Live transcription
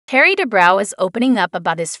Terry Dubrow is opening up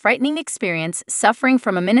about his frightening experience suffering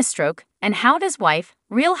from a Ministroke and how his wife,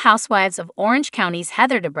 Real Housewives of Orange County's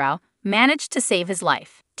Heather Dubrow, managed to save his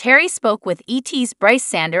life. Terry spoke with ET's Bryce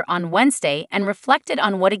Sander on Wednesday and reflected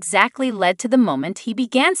on what exactly led to the moment he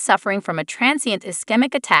began suffering from a transient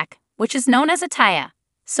ischemic attack, which is known as a TIA.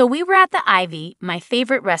 So we were at the Ivy, my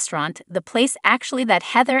favorite restaurant, the place actually that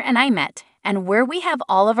Heather and I met, and where we have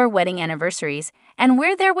all of our wedding anniversaries, and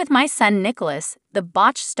we're there with my son Nicholas, the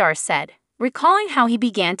Botched star said, recalling how he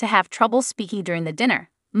began to have trouble speaking during the dinner,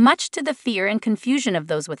 much to the fear and confusion of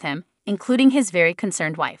those with him, including his very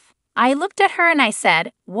concerned wife. I looked at her and I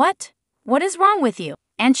said, "What? What is wrong with you?"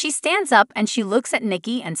 And she stands up and she looks at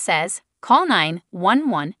Nikki and says, "Call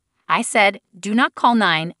 911. I said, "Do not call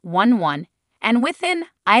 911. And within,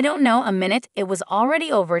 I don't know, a minute, it was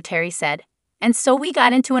already over," Terry said. And so we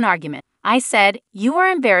got into an argument. I said, "You are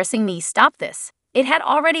embarrassing me, stop this." It had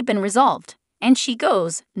already been resolved. And she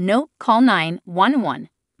goes, "No, call 911.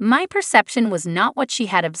 My perception was not what she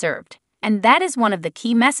had observed. And that is one of the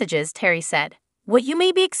key messages, Terry said. What you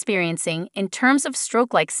may be experiencing in terms of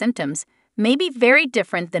stroke-like symptoms may be very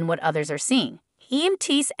different than what others are seeing.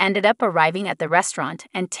 EMTs ended up arriving at the restaurant,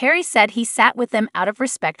 and Terry said he sat with them out of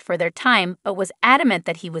respect for their time but was adamant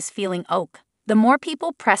that he was feeling oak. The more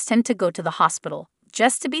people pressed him to go to the hospital,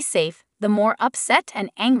 just to be safe, the more upset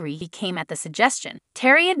and angry he became at the suggestion.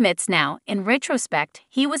 Terry admits now, in retrospect,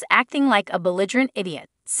 he was acting like a belligerent idiot.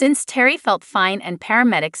 Since Terry felt fine and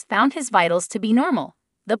paramedics found his vitals to be normal,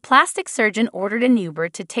 the plastic surgeon ordered an Uber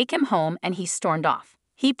to take him home and he stormed off.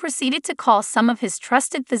 He proceeded to call some of his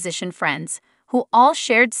trusted physician friends, who all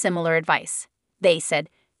shared similar advice. They said,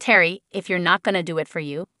 "Terry, if you're not going to do it for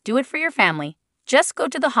you, do it for your family. Just go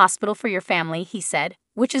to the hospital for your family," he said,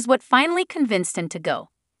 which is what finally convinced him to go.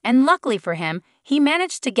 And luckily for him, he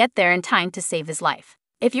managed to get there in time to save his life.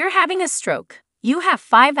 If you're having a stroke, you have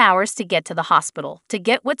 5 hours to get to the hospital to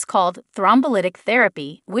get what's called thrombolytic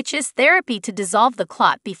therapy, which is therapy to dissolve the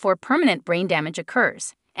clot before permanent brain damage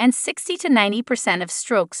occurs. And 60 to 90% of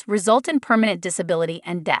strokes result in permanent disability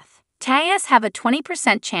and death. TIAs have a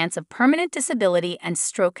 20% chance of permanent disability and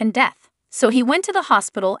stroke and death. So he went to the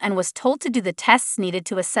hospital and was told to do the tests needed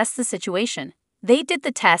to assess the situation. They did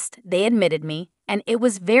the test, they admitted me, and it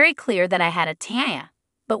was very clear that I had a TIA.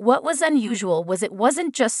 But what was unusual was it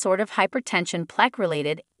wasn't just sort of hypertension,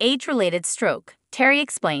 plaque-related, age-related stroke, Terry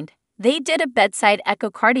explained. They did a bedside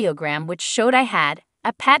echocardiogram which showed I had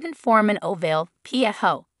a patent foramen ovale,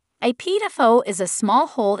 PFO. A PFO is a small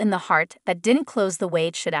hole in the heart that didn't close the way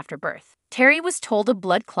it should after birth. Terry was told a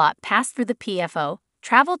blood clot passed through the PFO,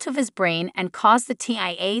 traveled to his brain and caused the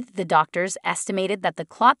TIA. The doctors estimated that the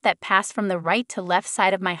clot that passed from the right to left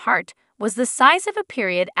side of my heart was the size of a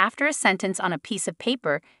period after a sentence on a piece of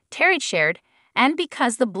paper, Terry shared, and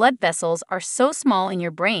because the blood vessels are so small in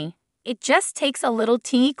your brain, it just takes a little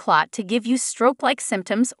teeny clot to give you stroke-like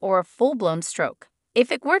symptoms or a full-blown stroke.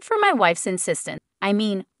 If it weren't for my wife's insistence, I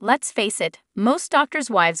mean, let's face it, most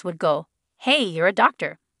doctors' wives would go, "Hey, you're a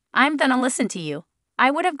doctor. I'm gonna listen to you."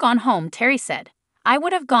 I would have gone home, Terry said. I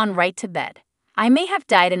would have gone right to bed. I may have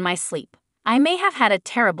died in my sleep. I may have had a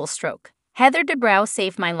terrible stroke. Heather Dubrow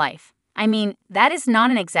saved my life. I mean, that is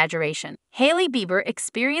not an exaggeration. Hailey Bieber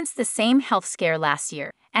experienced the same health scare last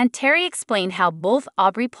year, and Terry explained how both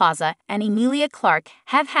Aubrey Plaza and Emilia Clarke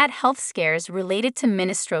have had health scares related to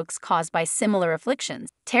ministrokes caused by similar afflictions.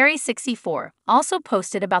 Terry, 64, also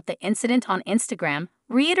posted about the incident on Instagram,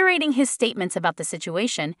 reiterating his statements about the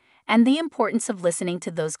situation and the importance of listening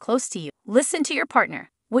to those close to you. Listen to your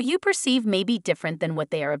partner. What you perceive may be different than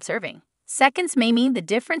what they are observing. Seconds may mean the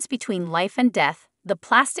difference between life and death, the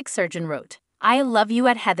plastic surgeon wrote. I love you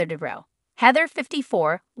at Heather Dubrow. Heather,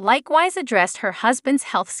 54, likewise addressed her husband's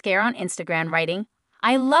health scare on Instagram, writing,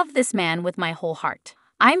 I love this man with my whole heart.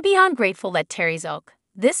 I'm beyond grateful that Terry's oak.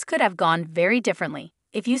 This could have gone very differently.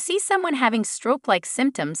 If you see someone having stroke-like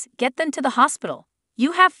symptoms, get them to the hospital.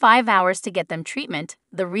 You have 5 hours to get them treatment,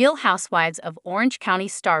 the Real Housewives of Orange County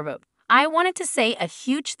star wrote. I wanted to say a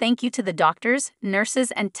huge thank you to the doctors,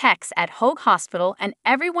 nurses, and techs at Hoag Hospital and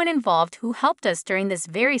everyone involved who helped us during this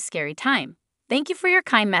very scary time. Thank you for your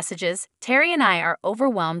kind messages. Terry and I are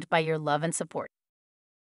overwhelmed by your love and support.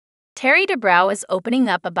 Terry Dubrow is opening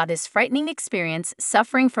up about his frightening experience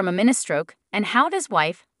suffering from a ministroke and how his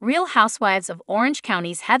wife, Real Housewives of Orange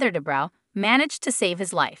County's Heather Dubrow, managed to save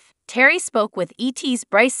his life. Terry spoke with ET's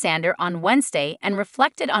Bryce Sander on Wednesday and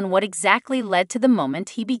reflected on what exactly led to the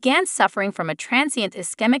moment he began suffering from a transient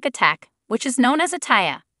ischemic attack, which is known as a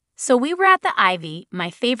TIA. So we were at the Ivy, my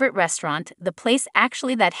favorite restaurant, the place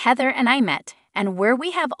actually that Heather and I met, and where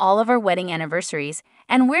we have all of our wedding anniversaries,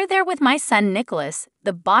 and we're there with my son Nicholas,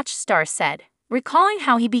 the Botched star said, recalling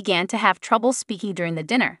how he began to have trouble speaking during the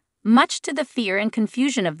dinner, much to the fear and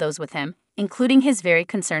confusion of those with him, including his very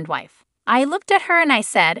concerned wife. I looked at her and I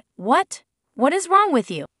said, "What? What is wrong with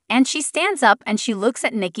you?" And she stands up and she looks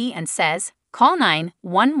at Nikki and says, "Call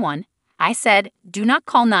 911. I said, "Do not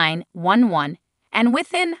call 911. And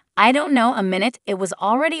within, I don't know, a minute, it was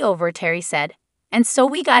already over," Terry said. And so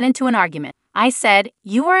we got into an argument. I said,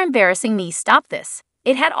 "You are embarrassing me, stop this."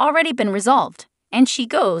 It had already been resolved. And she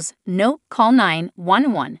goes, "No, call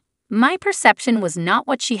 911. My perception was not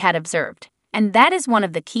what she had observed. And that is one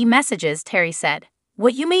of the key messages, Terry said.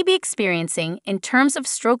 What you may be experiencing in terms of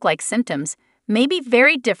stroke-like symptoms may be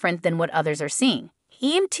very different than what others are seeing.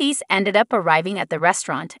 EMTs ended up arriving at the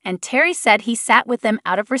restaurant, and Terry said he sat with them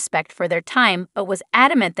out of respect for their time but was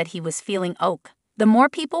adamant that he was feeling oak. The more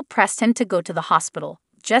people pressed him to go to the hospital,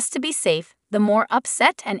 just to be safe, the more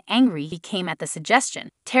upset and angry he became at the suggestion.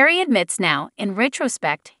 Terry admits now, in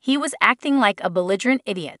retrospect, he was acting like a belligerent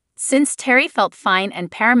idiot. Since Terry felt fine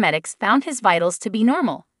and paramedics found his vitals to be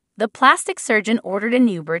normal, the plastic surgeon ordered an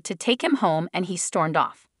Uber to take him home and he stormed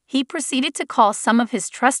off. He proceeded to call some of his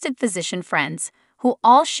trusted physician friends, who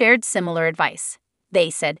all shared similar advice.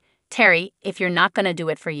 They said, "Terry, if you're not going to do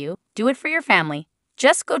it for you, do it for your family.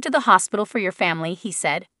 Just go to the hospital for your family," he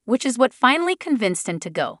said, which is what finally convinced him to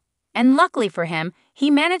go. And luckily for him,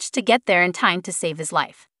 he managed to get there in time to save his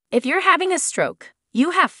life. If you're having a stroke,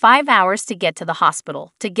 you have 5 hours to get to the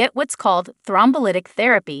hospital to get what's called thrombolytic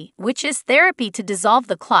therapy, which is therapy to dissolve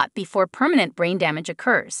the clot before permanent brain damage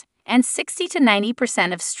occurs. And 60 to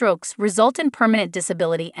 90% of strokes result in permanent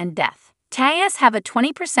disability and death. TIAs have a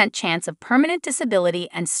 20% chance of permanent disability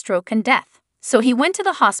and stroke and death. So he went to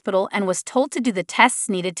the hospital and was told to do the tests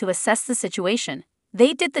needed to assess the situation.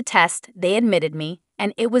 They did the test, they admitted me,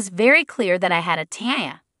 and it was very clear that I had a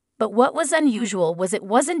TIA. But what was unusual was it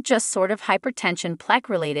wasn't just sort of hypertension,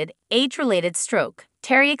 plaque-related, age-related stroke,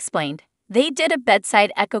 Terry explained. They did a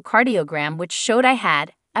bedside echocardiogram which showed I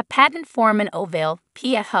had a patent foramen ovale,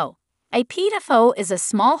 PFO. A PFO is a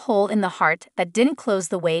small hole in the heart that didn't close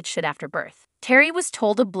the way it should after birth. Terry was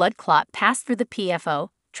told a blood clot passed through the PFO,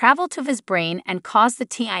 traveled to his brain, and caused the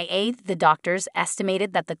TIA. The doctors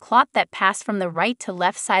estimated that the clot that passed from the right to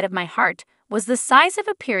left side of my heart was the size of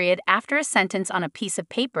a period after a sentence on a piece of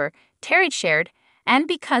paper, Terry shared, and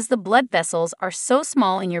because the blood vessels are so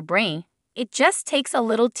small in your brain, it just takes a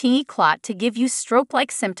little teeny clot to give you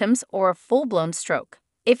stroke-like symptoms or a full-blown stroke.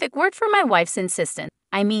 If it weren't for my wife's insistence,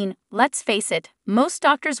 I mean, let's face it, most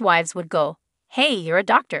doctors' wives would go, "Hey, you're a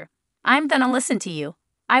doctor. I'm gonna listen to you."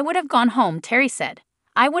 I would have gone home, Terry said.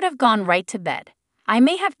 I would have gone right to bed. I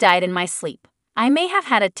may have died in my sleep. I may have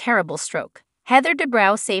had a terrible stroke. Heather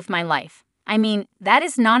Dubrow saved my life. I mean, that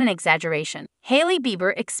is not an exaggeration. Hailey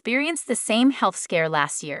Bieber experienced the same health scare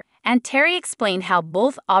last year, and Terry explained how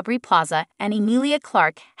both Aubrey Plaza and Emilia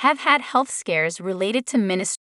Clarke have had health scares related to Ministroke.